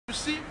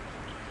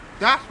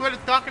That's what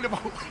it's talking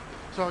about.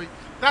 Sorry.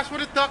 That's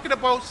what it's talking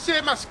about.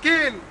 Same as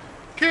Cain.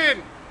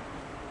 Cain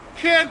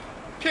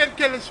killed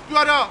his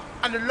brother,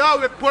 and the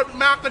Lord will put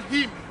mark on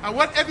him. And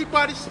when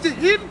everybody see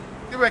him,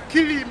 they will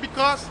kill him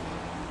because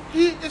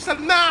he is a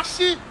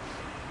Nazi.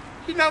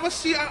 He never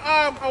see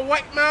a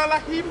white man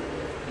like him.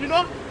 You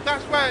know?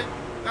 That's why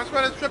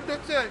the scripture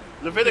says.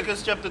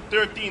 Leviticus chapter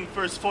 13,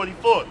 verse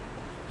 44.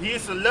 He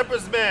is a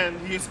leprous man,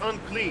 he is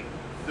unclean.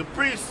 The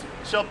priest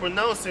shall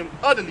pronounce him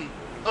utterly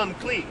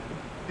unclean.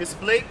 His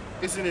plague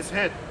is in his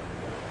head.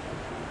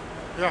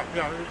 Yeah.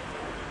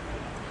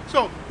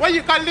 So, when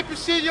you got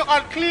leprosy, you're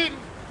unclean.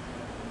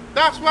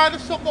 That's why the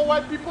so-called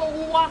white people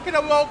who walking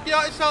around here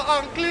is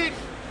unclean.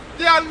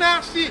 They are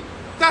nasty.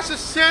 That's the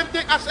same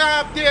thing as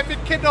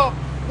David Kiddo.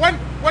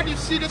 When you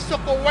see the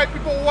so-called white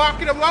people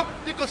walking around,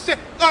 they can say,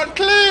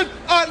 unclean,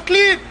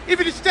 unclean.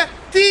 Even if it's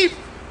thief.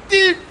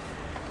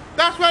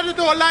 That's why they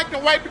don't like the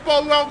white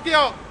people around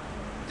here.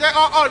 They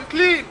are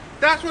unclean.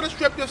 That's what the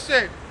scripture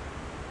says.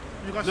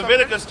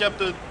 Leviticus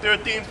chapter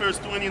 13, verse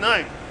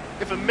 29.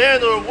 If a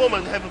man or a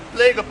woman have a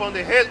plague upon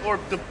the head or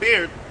the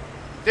beard,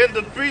 then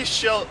the priest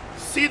shall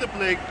see the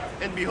plague,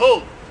 and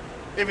behold,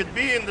 if it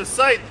be in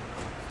sight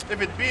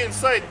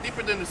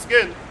deeper than the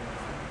skin,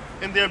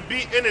 and there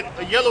be in it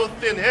a yellow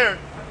thin hair,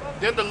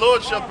 then the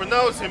Lord shall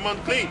pronounce him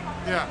unclean.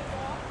 Yeah.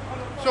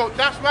 So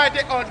that's why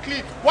they're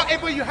unclean.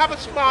 Whatever you have a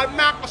small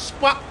mark, a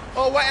spot,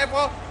 or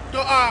whatever,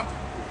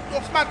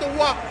 don't matter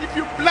what. If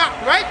you're black,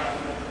 right?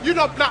 You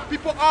know, black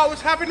people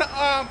always having the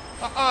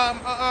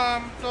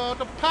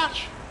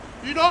patch.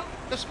 You know,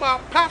 the small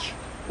patch.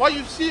 When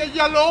you see a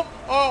yellow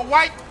or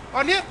white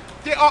on it,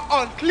 they are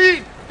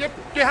unclean.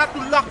 They have to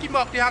lock him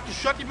up. They have to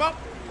shut him up.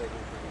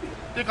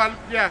 They can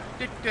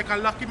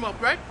lock him up,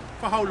 right?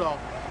 For how long?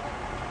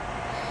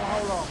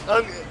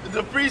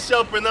 The priest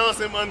shall pronounce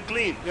him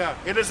unclean. Yeah.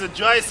 It is a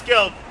dry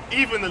scalp,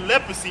 even a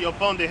leprosy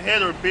upon the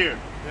head or beard.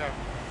 Yeah.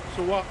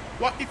 So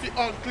what if he's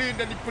unclean,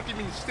 then you put him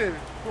in still?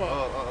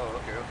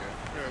 Okay.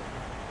 Yeah.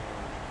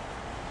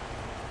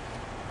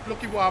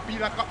 Look, you want to be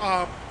like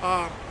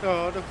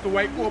the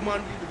white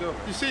woman.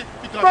 You see,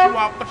 because you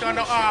want to put on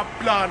a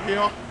blonde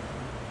hair.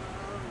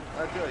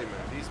 I tell you,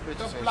 man, these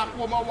bitches. The black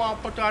woman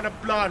want to put on a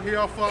blonde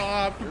hair for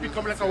to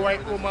become like a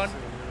white woman.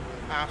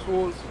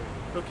 Assholes.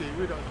 Okay,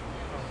 we don't.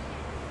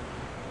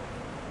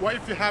 What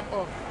if you have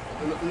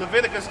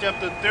Leviticus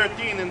chapter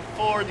 13 and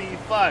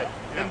 45.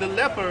 Yeah. And the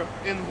leper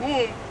in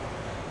whom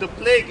the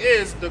plague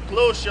is, the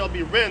clothes shall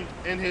be rent,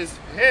 and his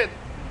head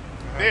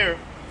bare,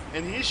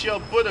 and he shall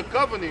put a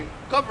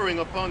covering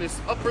upon his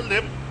upper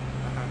lip,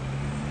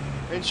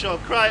 and shall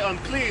cry,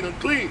 unclean,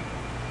 unclean.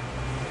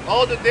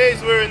 All the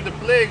days wherein the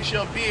plague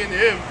shall be in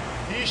him,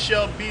 he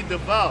shall be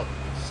devoured.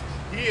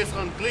 He is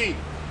unclean.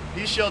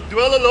 He shall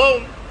dwell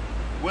alone,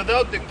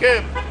 without the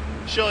camp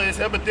shall his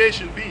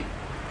habitation be.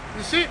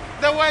 You see,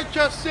 the white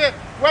just said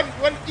when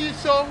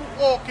Esau,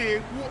 who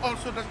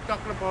also that's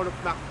talking about the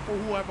black or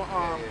whoever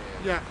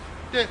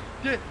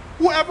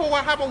whoever will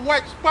have a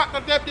white spot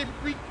on them,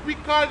 we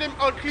call them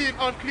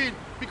unclean,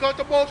 because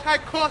the Most High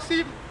cursed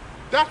him.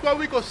 That's why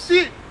we go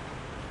see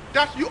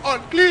that you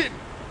unclean,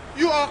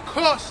 you are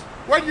cursed.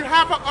 When you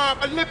have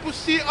a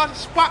leprosy on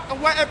spot or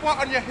whatever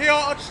on your hair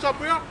or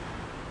somewhere,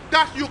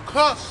 that's you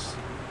curse.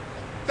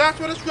 That's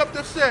what the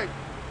scripture says.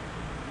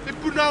 They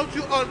pronounce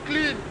you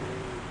unclean.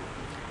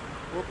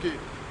 Okay.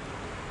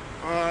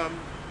 What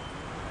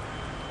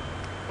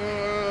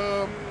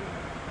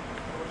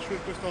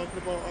scripture's talking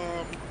about?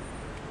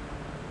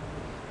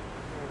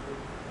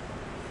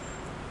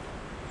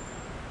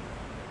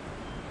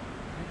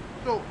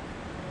 So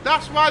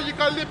that's why you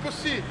got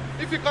leprosy.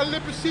 If you got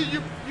leprosy,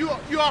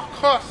 you are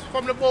cursed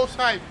from the Most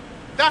High.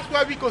 That's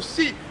why we go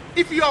see.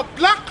 If you are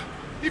black,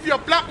 we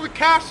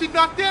can't see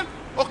nothing.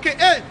 Okay,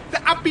 hey,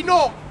 the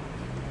albino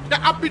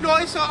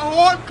is a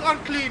whole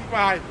unclean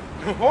body,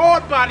 the whole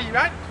body,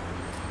 right?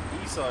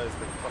 Esau is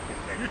the fucking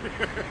thing.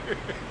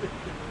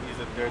 He's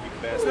a dirty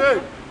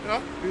bastard.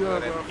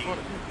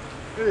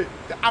 Hey,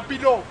 the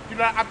albino, you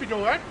know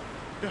albino, right?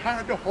 They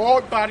have the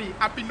whole body,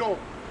 albino.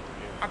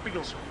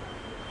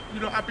 You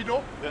know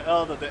albino? The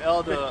elder.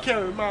 The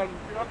kill man,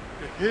 you know?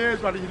 The hairs,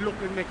 but he look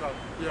like nigga.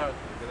 Yeah. You're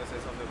gonna say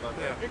something about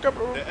that? Yeah.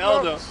 The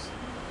elder.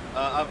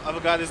 I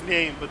forgot his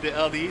name, but the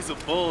elder, he's a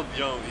bold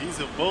young. He's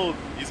called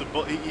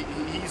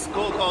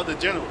the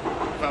general,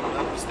 if I'm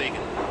not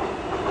mistaken.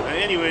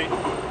 Anyway,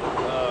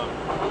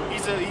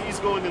 he's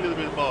going a little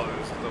bit bald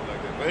and stuff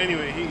like that. But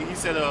anyway, he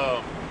said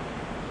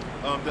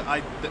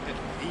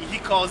he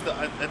calls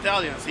the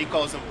Italians, he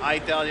calls them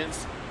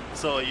Italians.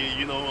 So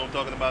you know what I'm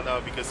talking about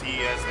now, because he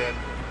has that.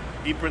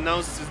 He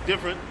pronounces it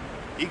different.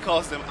 He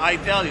calls them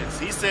Italians.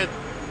 He said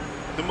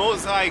the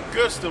Most High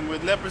cursed them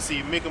with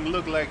leprosy, make them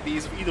look like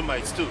these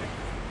Edomites too.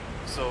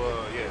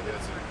 So yeah,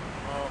 that's it.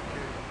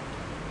 Okay.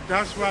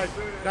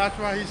 That's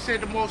why he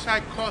said the Most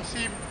High cursed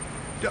him.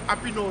 The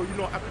albino, you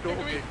know albino.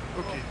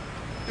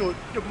 Okay.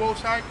 The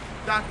Most High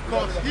that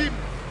caused him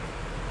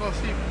to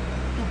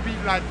be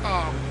like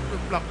the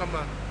black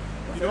man.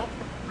 You know,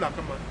 black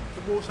man.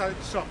 The Most High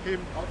suck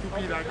him to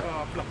be like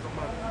black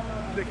man.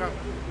 Like a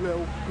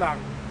little black.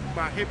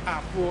 my hip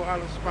hop for all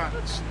the spot.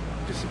 It's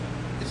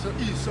an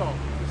Esau.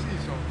 It's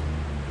Esau.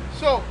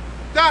 So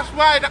that's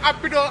why the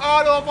apple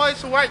all over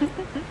is white.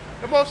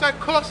 The most I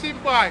curse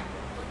him by.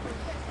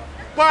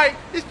 By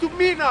it's to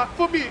me now,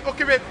 for me.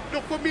 Okay, wait,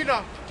 look for me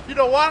now. You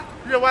know what?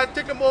 You know what? I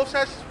take the most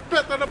I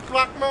spit on the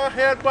black man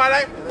head by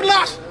like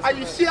flush. And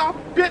you see how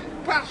big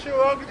pressure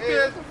on the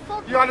face.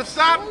 You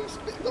understand?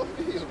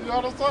 You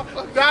understand?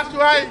 That's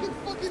why.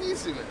 Fucking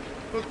easy, man.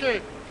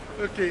 Okay.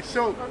 Okay,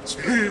 so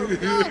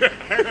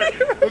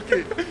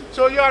okay.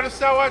 So you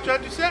understand what I'm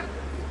trying to say?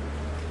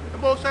 The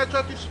most I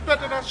try to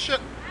spit on that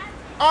shit.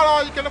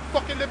 All you can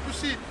fucking live to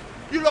see.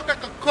 You look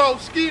like a cow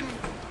skin.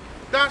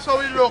 That's how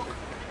you look.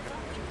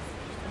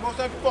 The most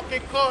I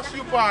fucking curse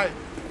you by.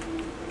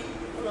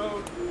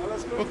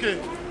 Okay.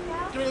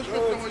 Give me the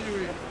scripture what you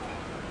read.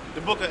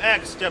 The book of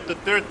Acts, chapter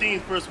 13,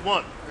 verse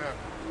 1. Yeah.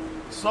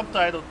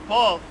 Subtitled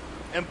Paul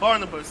and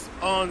Barnabas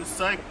on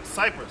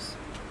Cyprus.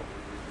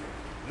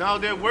 Now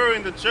there were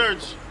in the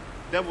church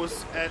that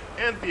was at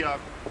Antioch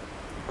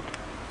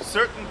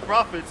certain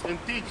prophets and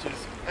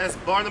teachers, as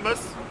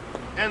Barnabas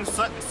and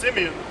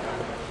Simeon,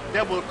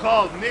 that were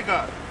called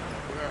Niger,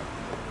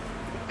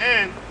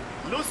 and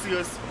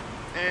Lucius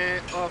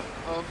and of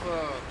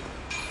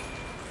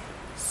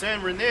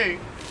San Rene,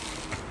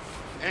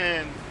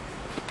 and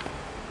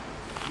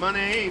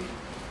Manaen,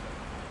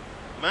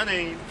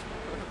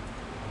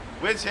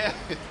 which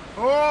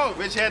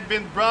had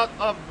been brought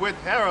up with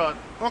Herod,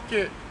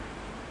 Okay.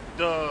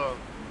 the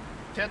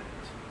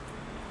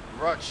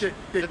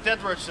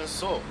tetrarch and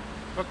soul.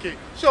 Okay.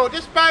 So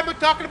this Bible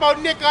talking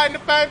about Nicker in the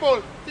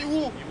Bible. See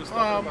who? He was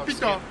talking about Peter.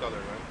 skin color,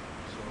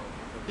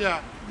 right?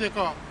 Yeah,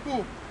 Nicker. Who?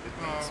 It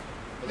means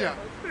Yeah.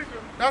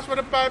 That's what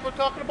the Bible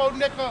talking about,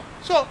 Nicker.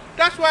 So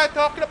that's why I'm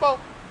talking about.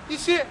 You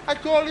see, I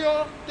told you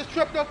the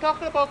scripture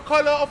talking about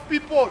color of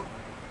people.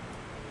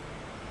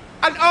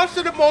 And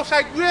also the most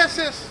I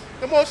racist.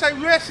 The most I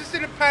racist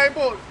in the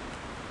Bible.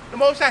 The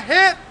most I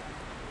hate.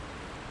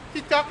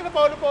 He's talking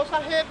about the most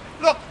I hate.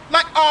 Look,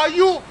 like are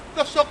you?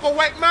 The sucker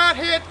white man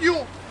hate you.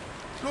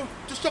 Look,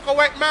 the sucker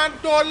white man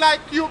don't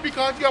like you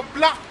because you're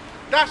black.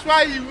 That's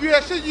why he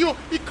racist you.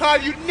 He call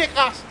you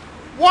niggas.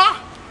 What?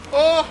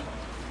 Oh,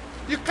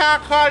 you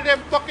can't call them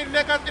fucking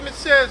niggas in the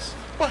sense.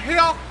 But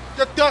here,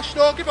 the Dutch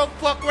don't give a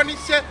fuck when he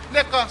said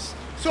niggas.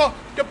 So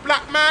the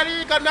black man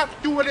ain't got nothing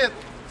to do with it.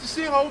 You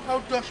see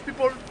how Dutch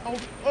people,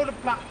 how the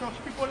black Dutch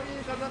people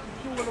ain't got nothing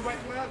to do with the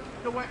white man.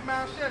 The white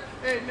man said,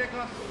 hey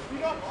niggas, you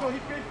know, so he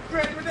been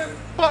friends with them.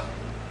 But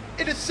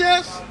in a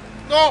sense,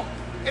 no,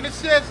 in a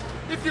sense,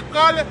 if you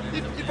call it,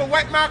 if a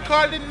white man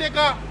called it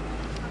nigger,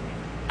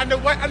 and the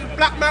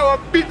black man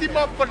will beat him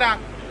up for that.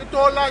 They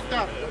don't like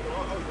that.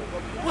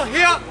 Well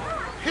here,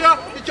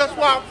 you just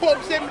want to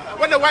poke him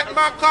when the white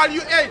man call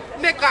you, hey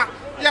nigger,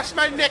 yes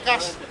my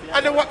niggas.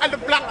 And the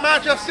black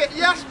man just say,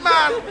 yes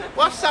man,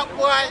 what's up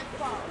boy?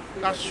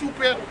 That's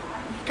stupid.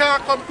 You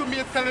can't come to me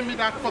and telling me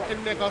that fucking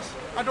niggas.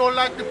 I don't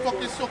like the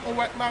fucking sucker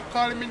white man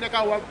calling me nigga.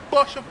 I will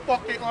bust your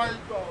fucking eye.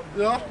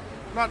 Yeah?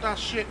 Not that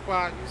shit,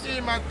 boy.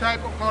 See my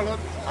type of color.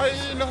 I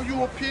ain't no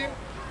European.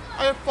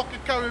 I ain't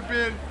fucking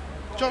Caribbean.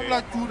 Just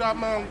like you, that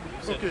man.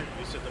 Okay.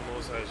 You said the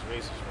Most High is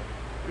racist,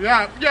 right?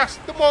 Yeah, yes,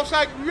 the Most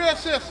High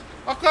racist.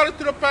 According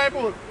to the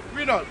Bible.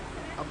 Read on.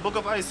 A book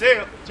of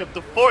Isaiah,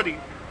 chapter 40,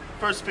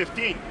 verse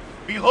 15.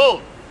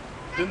 Behold,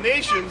 the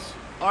nations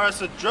are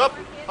as a drop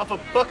of a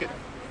bucket,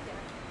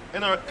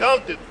 and are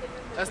counted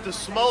as the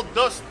small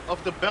dust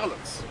of the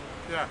balance.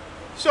 Yeah.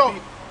 So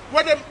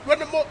when the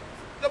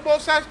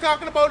Most High is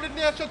talking about the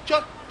nation,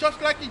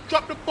 just like he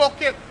dropped the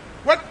bucket,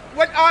 when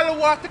all the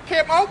water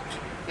came out,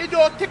 he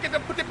don't take it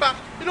and put it back.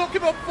 He don't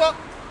give a fuck.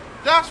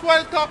 That's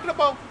what he's talking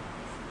about.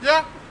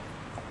 Yeah.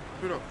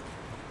 You know.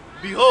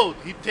 Behold,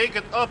 he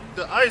taketh up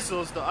the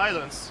isles, the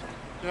islands,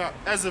 Yeah.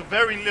 as a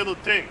very little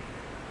thing.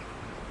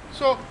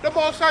 So the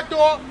Most High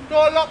don't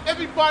love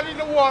everybody in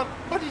the world,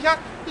 but he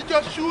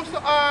just choose to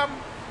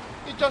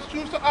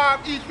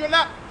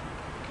Israel.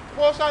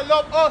 Most High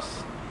love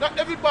us, not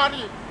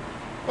everybody.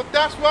 But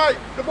that's why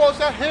the Most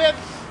High hates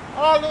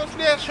all those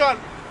nations,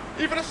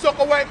 even the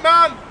sucker white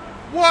man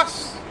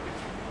was.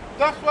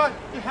 That's why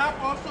he have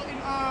also in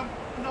our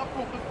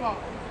book as well.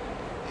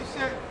 He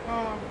said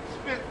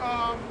spit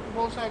the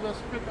Most High will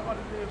spit the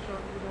other nation.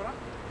 You know that?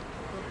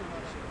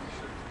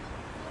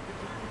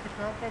 If you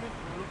can't find it,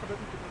 look at it.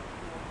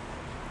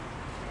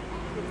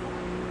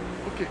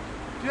 Okay.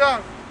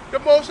 Yeah, the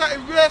Most High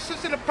is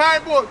racist in the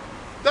Bible.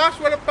 That's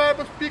what the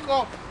Bible speaks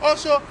of.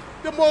 Also,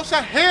 the Most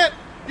High hate.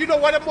 You know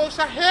what the Most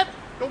High hate?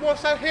 The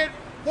Most High hate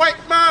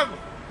white man.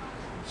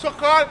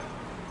 So-called,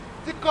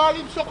 they call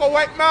him sucker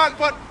white man,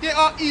 but they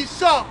are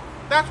Esau.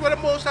 That's what the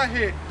Most High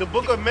hate. The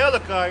book of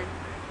Malachi,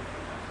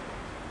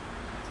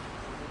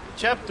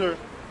 chapter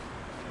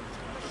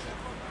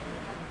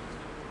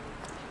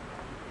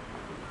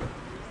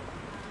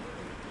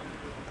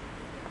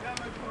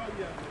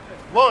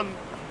 1,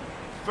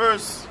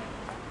 verse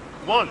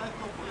 1,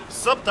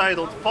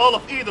 subtitled "Fall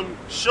of Edom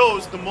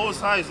shows the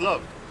Most High's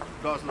love,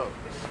 God's love."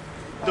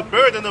 The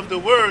burden of the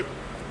word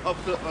of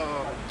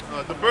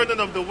the burden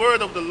of the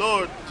word of the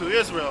Lord to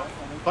Israel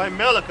by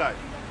Malachi.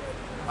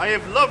 I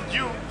have loved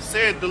you,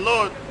 saith the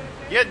Lord,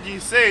 yet ye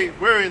say,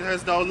 wherein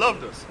hast thou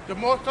loved us? The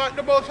most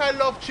I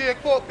love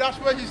Jacob. That's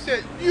why he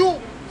said, you.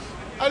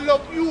 I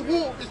love you.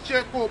 Who is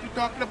Jacob? You're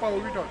talking about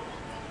we don't.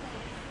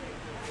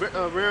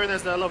 Wherein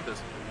hast thou loved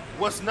us?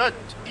 Was not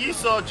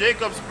Esau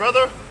Jacob's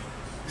brother,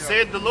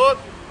 saith the Lord?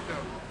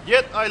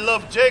 Yeah. Yet I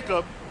loved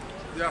Jacob,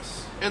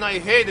 Yes. and I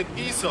hated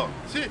Esau.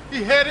 See,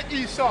 he hated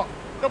Esau.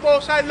 The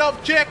Most High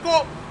loved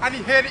Jacob and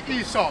he hated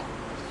Esau.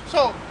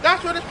 So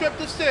that's what the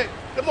scripture said.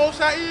 The Most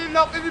High he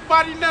loved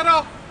everybody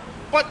never,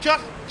 but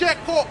just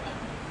Jacob.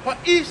 But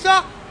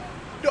Esau,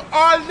 the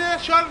all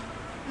nation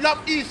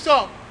love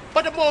Esau.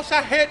 But the Most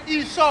High hate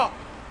Esau.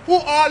 Who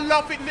are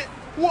loving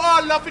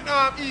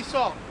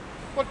Esau?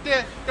 But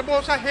the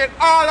Most High hate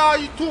all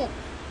of you too.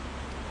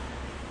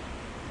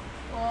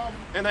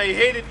 And I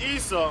hated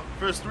Esau,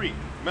 verse 3,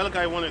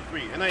 Malachi 1 and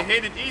 3. And I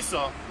hated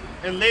Esau,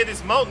 and laid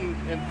his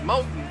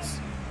mountains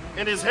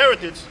and his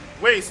heritage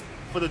waste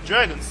for the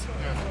dragons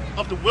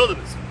of the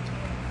wilderness.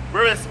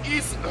 Whereas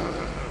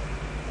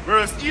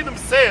Edom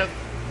saith,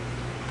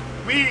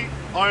 we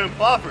are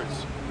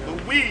impoverished,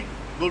 but we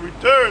will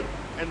return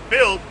and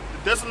build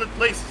the desolate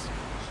places.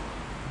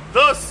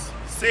 Thus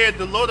saith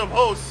the Lord of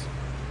hosts,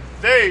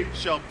 they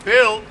shall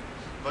build,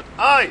 but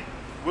I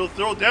will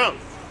throw down,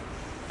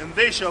 and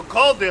they shall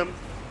call them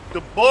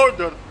the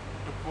border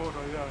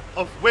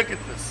of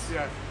wickedness.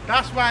 Yeah.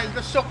 That's why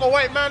the sucker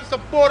white man is the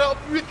border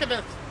of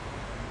wickedness.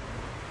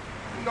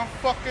 The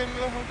fucking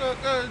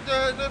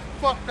the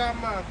fuck that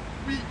man.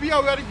 We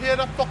already hear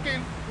the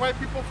fucking white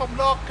people from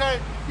long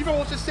time. Even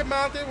when it's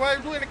mountain white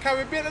people in the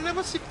Caribbean, I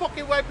never see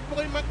fucking white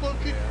people in my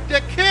country.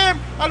 They came,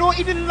 I don't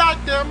even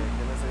like them.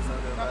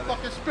 That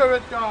fucking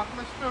spirit dog,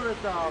 my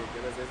spirit dog.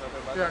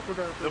 Yeah,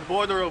 The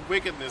border of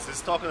wickedness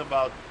is talking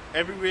about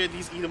everywhere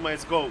these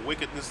Edomites go,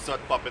 wickedness start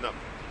popping up.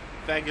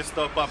 Faggots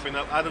start popping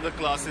up out of the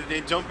closet.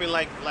 They jumping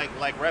like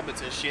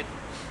rabbits and shit.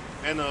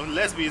 And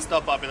lesbians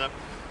start popping up.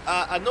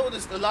 I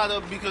noticed a lot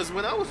of, because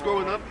when I was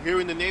growing up here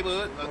in the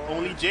neighborhood,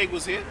 only Jake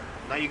was here.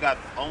 Now you got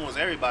almost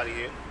everybody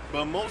here.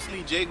 But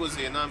mostly Jake was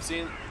here, you know what I'm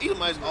saying?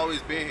 Edomites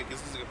always been here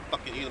because this is a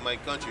fucking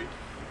Edomite country.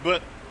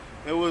 But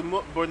it was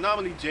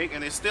predominantly Jake,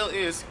 and it still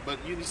is. But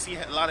you see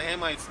a lot of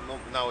Hamites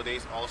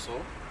nowadays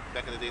also.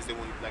 Back in the days they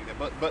weren't like that.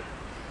 But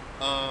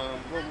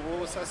what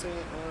was I saying?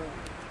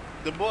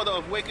 The border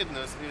of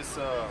wickedness is,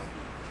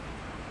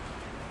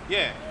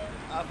 yeah,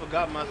 I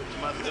forgot my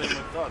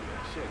thought.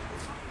 Shit.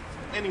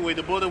 Anyway,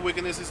 the border of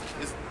wickedness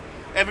is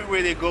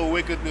everywhere they go,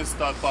 wickedness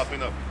start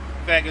popping up.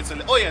 Faggots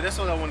and, oh yeah, that's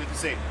what I wanted to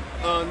say.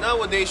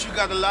 Nowadays, you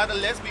got a lot of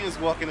lesbians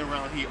walking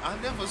around here. I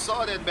never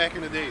saw that back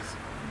in the days.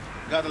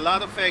 Got a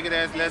lot of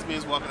faggot-ass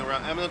lesbians walking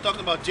around. I'm not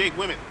talking about Jake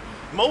women.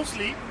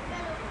 Mostly,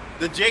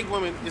 the Jake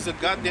woman is a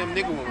goddamn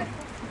nigger woman.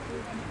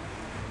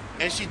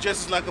 And she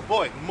dresses like a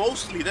boy.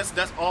 Mostly,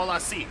 that's all I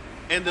see.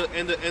 And the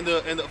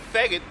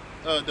faggot,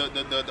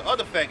 the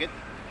other faggot,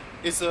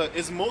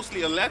 is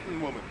mostly a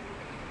Latin woman.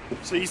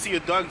 So you see a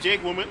dark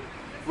Jake woman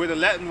with a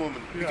Latin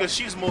woman because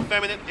she's more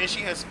feminine and she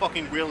has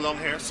fucking real long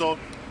hair, so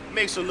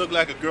makes her look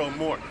like a girl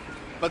more.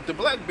 But the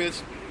black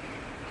bitch,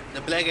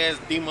 the black ass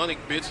demonic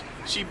bitch,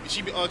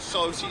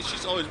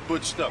 she's always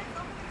butched up.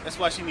 That's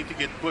why she need to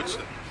get butched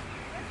up. You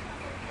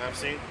know what I'm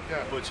saying?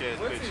 Yeah. Butch ass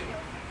bitch.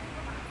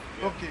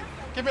 Yeah. Okay.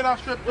 Give me that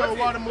strip to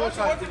water more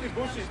time. What's in the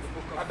bushes?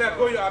 I beg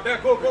go if you I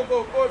beg go if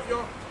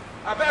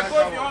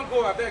you want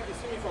go. I beg you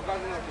see me for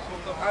Ghana.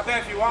 I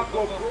beg if you want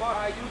go.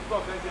 I use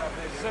God beg you.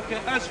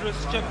 Second Ezra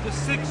chapter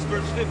 6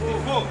 verse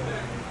 54.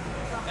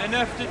 And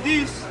after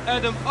these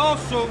Adam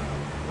also,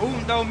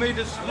 whom thou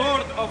madest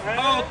Lord of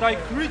all thy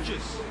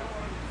creatures,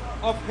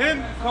 of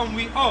him come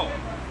we all,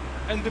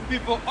 and the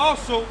people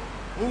also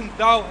whom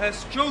thou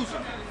hast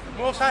chosen.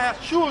 The Most High has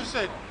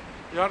chosen.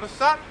 You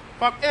understand?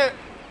 Okay,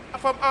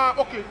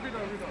 read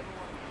on.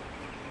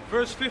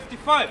 Verse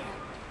 55.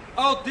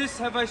 All this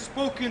have I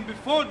spoken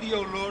before thee,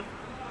 O Lord,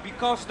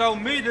 because thou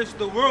madest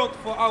the world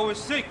for our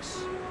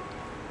sakes.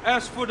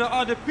 As for the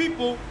other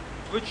people,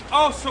 which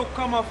also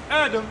come of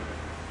Adam,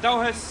 thou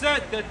hast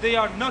said that they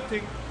are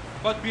nothing,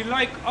 but be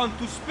like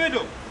unto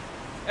spittle,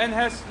 and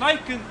hast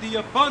likened the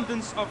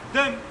abundance of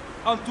them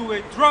unto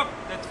a drop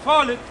that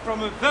falleth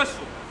from a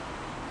vessel.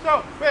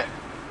 So, wait.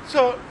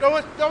 So, that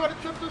was the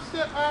scripture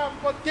said,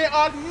 but they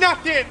are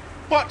nothing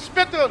but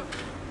spittle.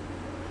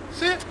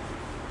 See?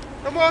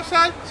 The Most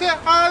High said,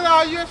 all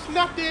are you is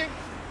nothing.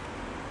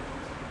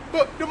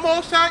 But the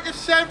Most High is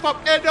sent from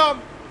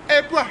Adam,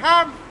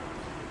 Abraham,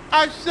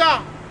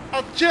 Isaac,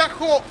 and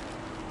Jacob.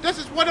 This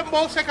is what the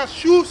Most High has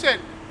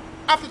chosen.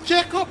 After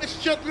Jacob is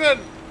children,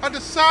 and the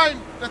sign,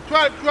 the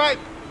 12 tribe.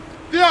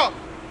 There,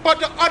 but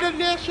the other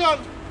nation,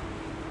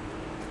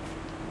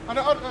 and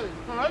the other,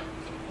 alright?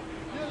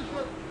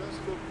 Let's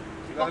go.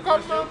 You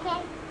Come.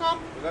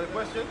 You got a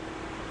question?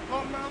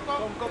 Come.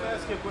 Come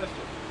ask your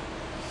question.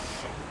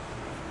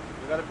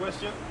 You got a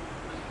question?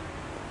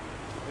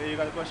 Yeah, you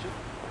got a question?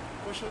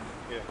 Question?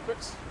 Yeah.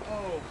 Fix?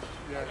 Oh,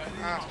 yeah,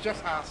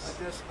 just ask.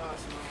 I just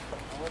asked now.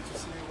 I want to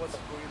see what's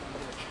going on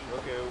here.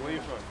 Okay, where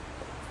you from?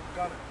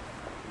 Ghana.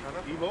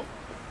 Igbo?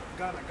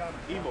 Ghana.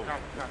 Igbo. Ghana.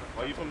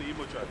 Are you from the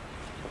Igbo tribe?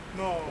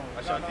 No.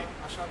 Ashanti?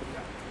 Ghana, Ashanti,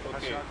 yeah.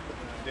 Okay. Ashanti.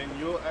 Then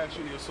you're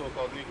actually a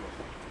so-called Negro.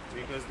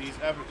 Because these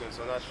Africans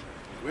are not,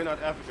 we're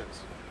not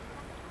Africans.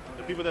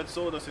 The people that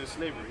sold us in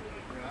slavery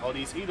are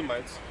these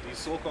Edomites, these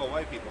so-called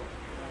white people,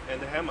 and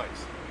the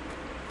Hamites.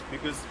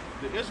 Because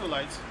the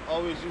Israelites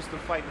always used to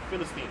fight the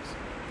Philistines.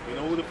 You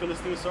know who the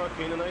Philistines are?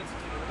 Canaanites?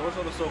 Those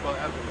are the so-called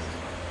Africans.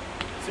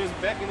 Since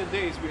back in the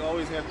days, we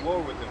always had war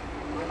with them.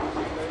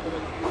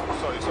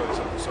 Sorry.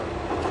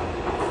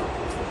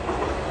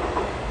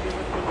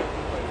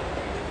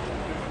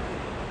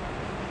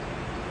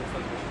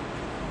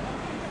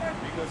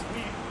 Because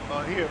we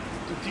are here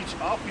to teach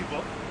our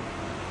people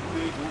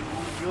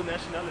real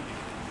nationality,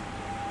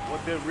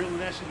 what their real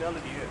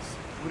nationality is,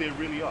 who they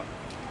really are.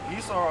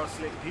 These are our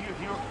slave.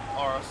 Here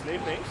are our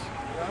slave names,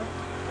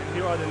 and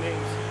here are the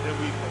names that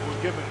we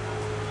were given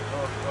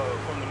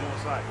from the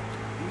Most High.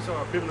 These are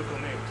our biblical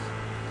names.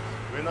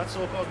 We're not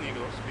so-called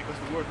Negroes because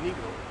the word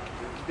Negro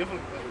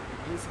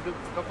means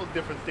a couple of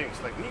different things.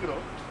 Like Negro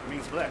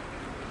means black.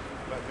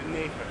 Like de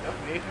neger, ja?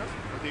 Neger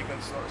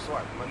betekent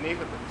zwart, maar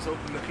neger is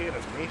ook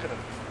negerend,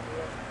 negerend.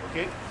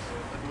 Oké?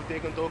 Dat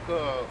betekent ook,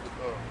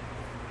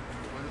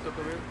 wat is het ook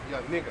alweer? Ja,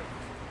 nigger.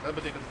 Dat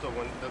betekent het ook,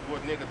 want dat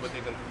woord nigger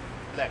betekent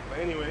black. But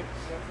anyway,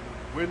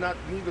 we're not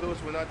Negroes,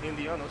 we're not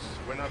Indianos,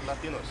 we're not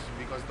Latinos,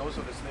 because those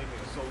are the slave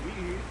names. So we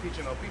here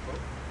teaching our people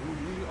who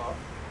we are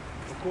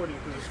according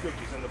to the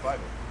scriptures in the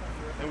Bible.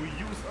 And we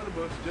use other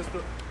books just to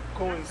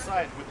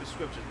coincide with the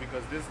scriptures,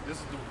 because this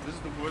is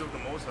the word of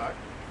the Most High,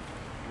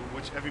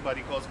 which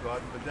everybody calls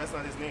God, but that's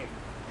not his name,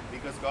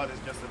 because God is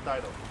just a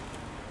title.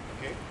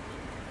 Okay?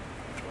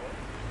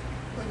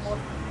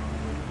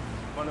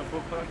 Van een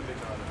boek, praat een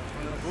beetje aan.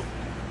 Van een boek?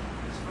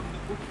 It's from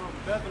the book from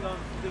Babylon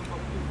to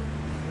Timbuktu,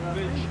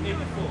 page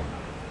 84.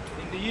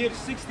 In the year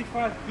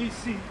 65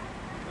 BC,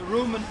 the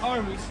Roman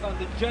armies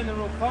under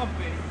General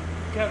Pompey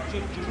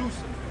captured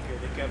Jerusalem. Okay,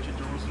 they captured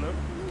Jerusalem.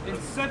 In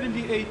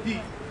 70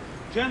 AD,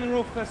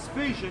 General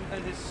Vespasian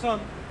and his son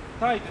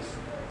Titus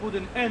put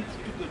an end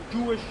to the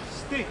Jewish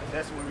state.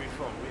 That's where we're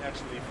from. We're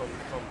actually from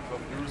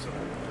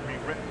Jerusalem.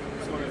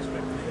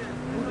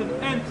 Put an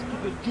end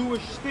to the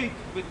Jewish state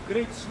with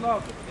great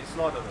slaughter. They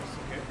slaughtered us,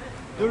 okay?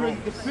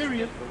 During the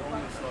period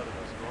Romans slaughtered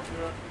us,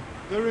 bro.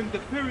 During the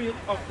period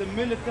of the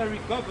military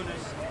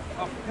governors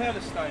of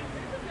Palestine,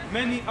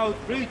 many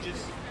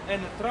outrages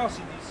and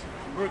atrocities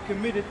were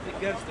committed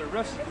against the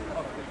rest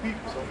of the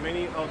people. So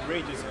many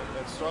outrages and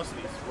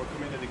atrocities were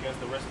committed against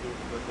the rest of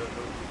the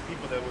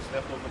people that was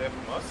left over there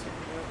from us,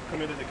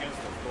 committed against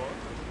them.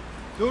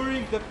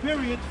 During the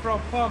period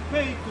from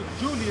Pompey to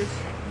Julius,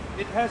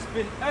 it has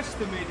been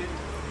estimated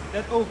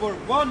that over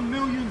 1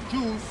 million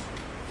Jews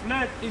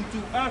fled into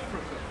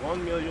Africa.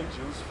 1 million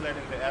Jews fled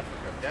into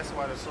Africa. That's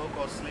why the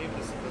so-called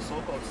slaves,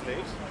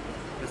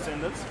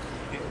 descendants,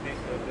 they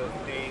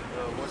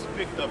was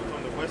picked up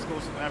from the west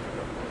coast of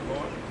Africa. Go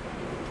on.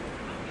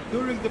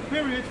 During the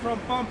period from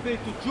Pompey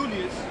to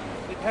Julius,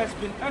 it has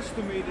been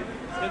estimated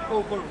that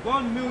over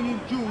 1 million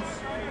Jews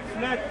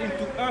fled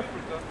into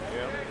Africa,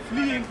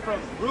 fleeing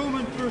from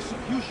Roman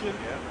persecution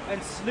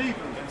and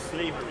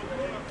slavery.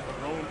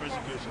 Roman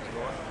persecution.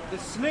 Go on. The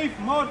slave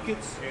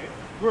markets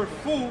were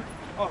full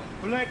of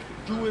black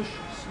Jewish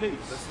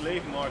slaves. The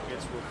slave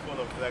markets were full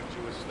of black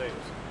Jewish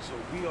slaves. So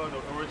we are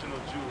the original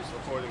Jews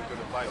according to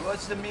the Bible.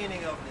 What's the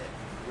meaning of that?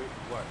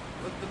 What?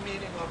 What's the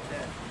meaning of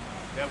that?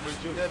 That we're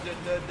Jews.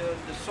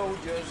 The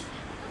soldiers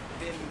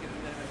been to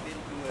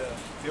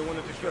They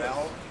wanted to kill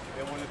Israel. us.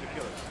 They wanted to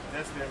kill us.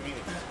 That's their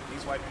meaning.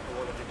 These white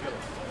people wanted to kill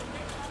us.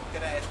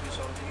 Can I ask you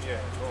something?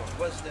 Yeah, go on.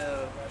 What's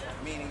the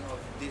meaning of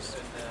this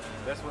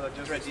That's what I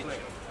just tradition?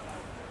 explained.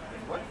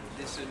 What?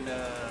 This It's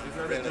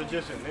not a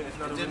tradition. It's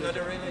not a Is it religion. not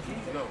a religion?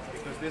 No,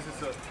 because this is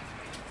the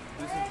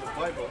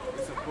Bible.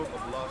 It's a book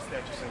of law,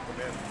 statutes, and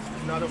commandments.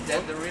 It's not a Is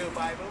that book. the real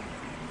Bible?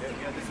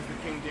 Yeah, this is the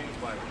King James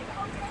Bible.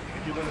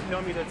 If you're going to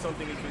tell me that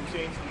something has been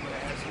changed, I'm going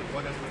to ask you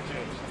what has been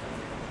changed.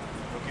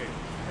 Okay.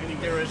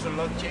 Anyway. There is a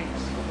lot change.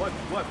 What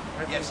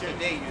has been changed?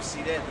 Yesterday you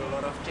see that a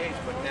lot of change,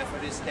 but never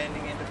is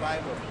standing in the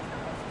Bible.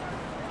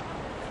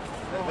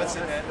 What's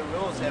in there? The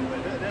rules have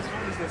been. That's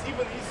foolishness.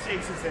 Even he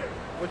shakes his head.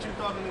 What you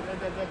talking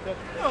about?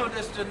 No,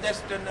 that's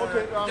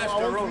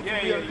the rule.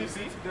 Yeah, you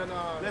see?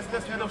 Let's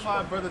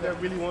edify a brother that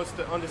really wants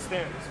to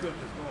understand the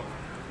scriptures. Go on.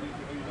 Are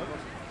you done?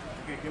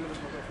 Okay, give me the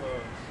book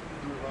of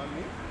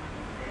Deuteronomy.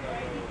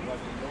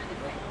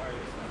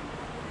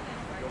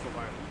 Yoke of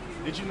iron.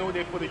 Did you know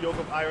they put a yoke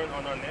of iron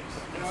on our necks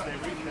in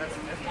slavery? That's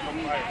the yoke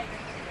of iron.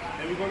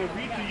 And we're going to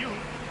read to you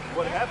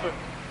what happened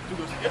to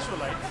those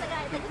Israelites,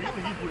 the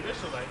Hebrew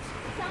Israelites,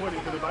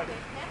 according to the Bible.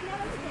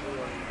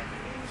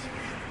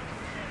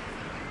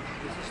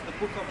 This is the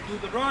book of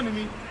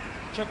Deuteronomy,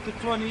 chapter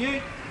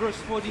 28, verse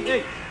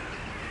 48.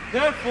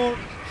 Therefore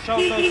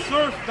shalt thou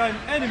serve thine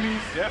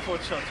enemies. Therefore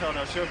shalt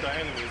thou serve thy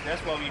enemies.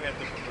 That's why we had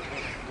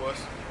was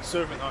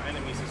serving our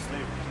enemies in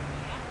slavery.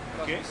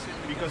 Okay?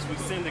 Because we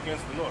sinned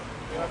against the Lord.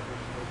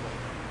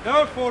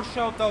 Therefore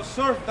shalt thou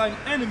serve thine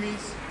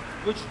enemies,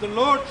 which the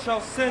Lord shall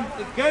send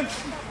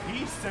against thee.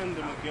 He sent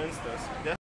them against us.